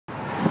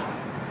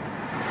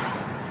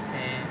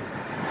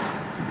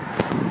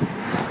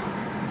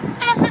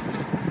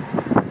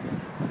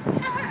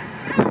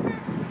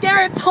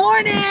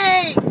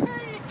horny!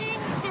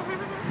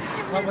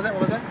 What was that?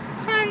 What was that?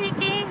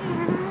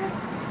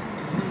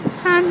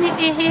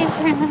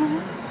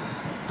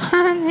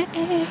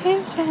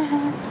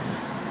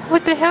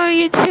 What the hell are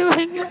you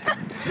doing?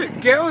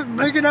 Garrett's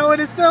making out with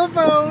his cell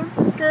phone.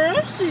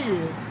 Girl,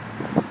 shit.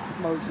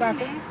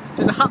 Motorcycle.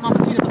 There's a hot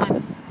mamacita behind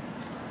us.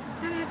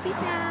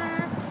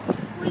 Mamacita,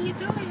 what are you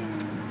doing?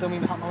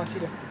 Filming the hot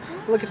mamacita.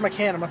 Look, it's my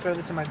can. I'm gonna throw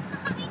this in my trees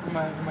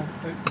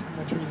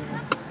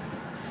again.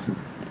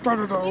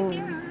 Da-da-dum.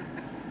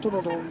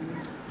 Da-da-dum.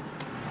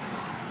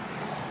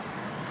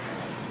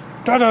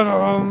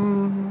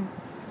 Da-da-dum.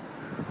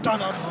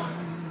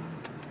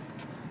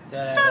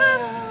 Da-da-dum.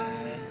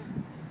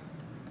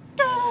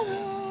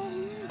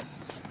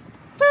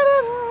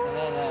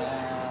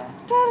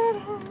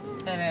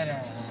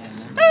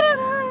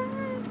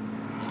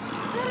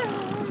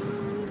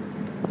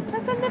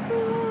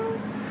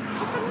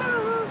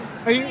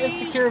 Are you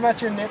insecure about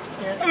your nips,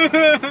 Garrett?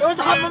 That was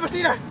the hot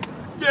mamacita!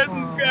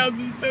 Justin's grabbed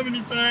me so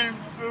many times,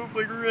 it feels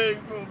like rape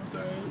all the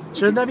time.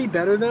 Shouldn't that be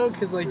better though?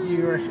 Because like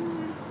you're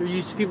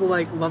used to people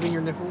like loving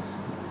your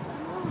nipples.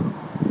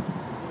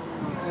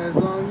 As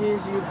long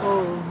as you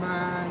hold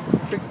my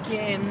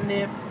freaking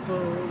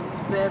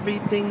nipples,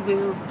 everything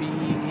will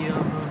be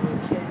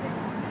okay.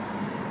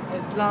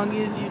 As long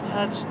as you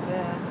touch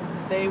them,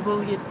 they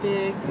will get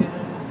bigger.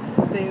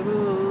 They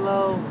will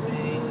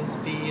always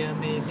be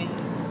amazing.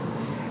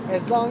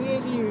 As long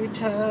as you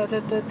touch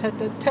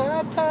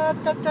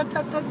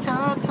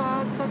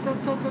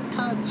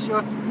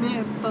your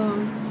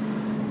nipples.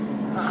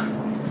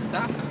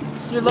 Stop.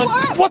 You're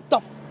like, what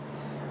the?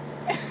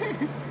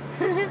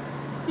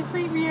 You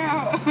freaked me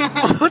out.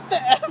 What the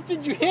F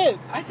did you hit?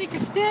 I think a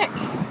stick.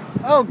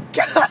 Oh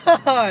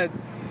God!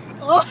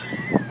 Oh. I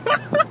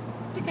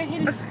think I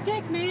hit a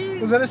stick, man.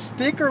 Was that a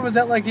stick or was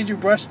that like, did you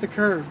brush the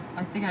curb?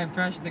 I think I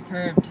brushed the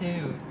curb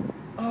too.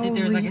 I think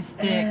there was like a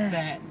stick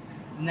that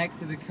was next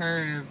to the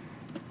curb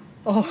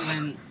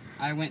when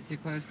I went too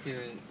close to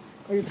it.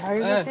 Are your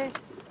tires okay?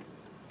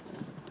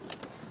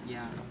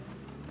 Yeah.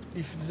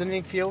 Does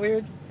anything feel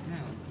weird?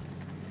 No.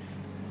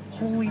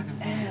 Holy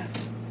F.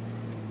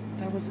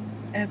 That was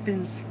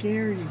effing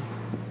scary.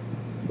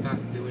 Stop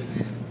doing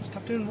it.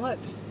 Stop doing what?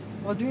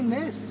 Well, doing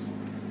this.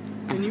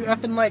 When you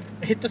effing like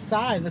hit the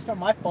side, that's not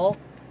my fault.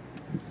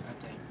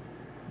 Okay.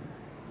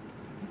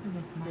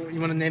 You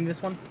want to name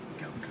this one?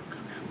 Go.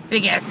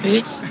 Big ass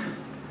bitch.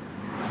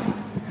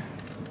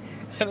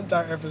 That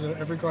entire episode,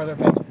 every car that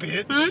passed,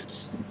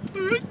 bitch.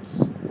 It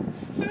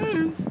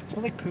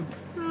smells like poop.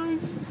 I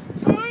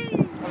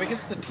think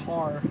it's the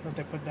tar that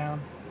they put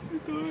down.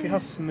 See how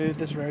smooth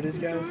this road is,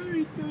 guys?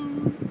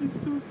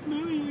 It's so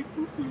smelly like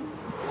poopy.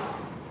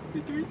 The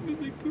door smells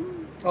like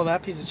poo. Oh,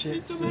 that piece of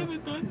shit. They still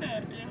haven't done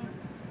that, yeah.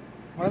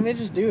 Why don't they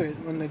just do it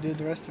when they did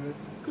the rest of it?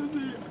 Because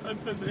I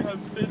thought they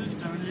have finished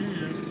down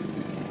here.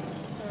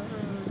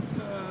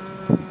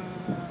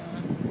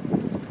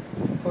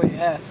 Holy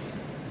F.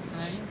 You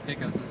can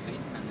pick up some speed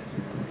on this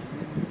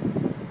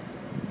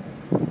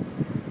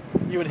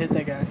road. You would hit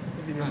that guy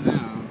if you I didn't.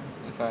 know.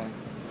 If I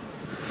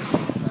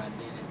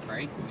didn't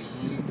break me.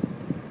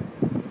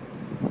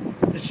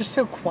 It's just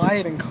so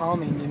quiet and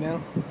calming, you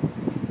know?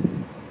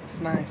 It's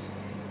nice.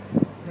 You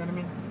know what I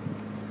mean?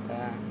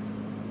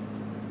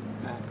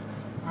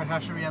 Alright, how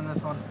should we end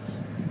this one?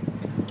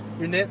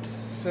 Your nips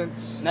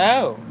since...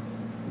 No,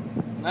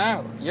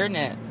 your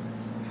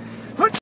nips.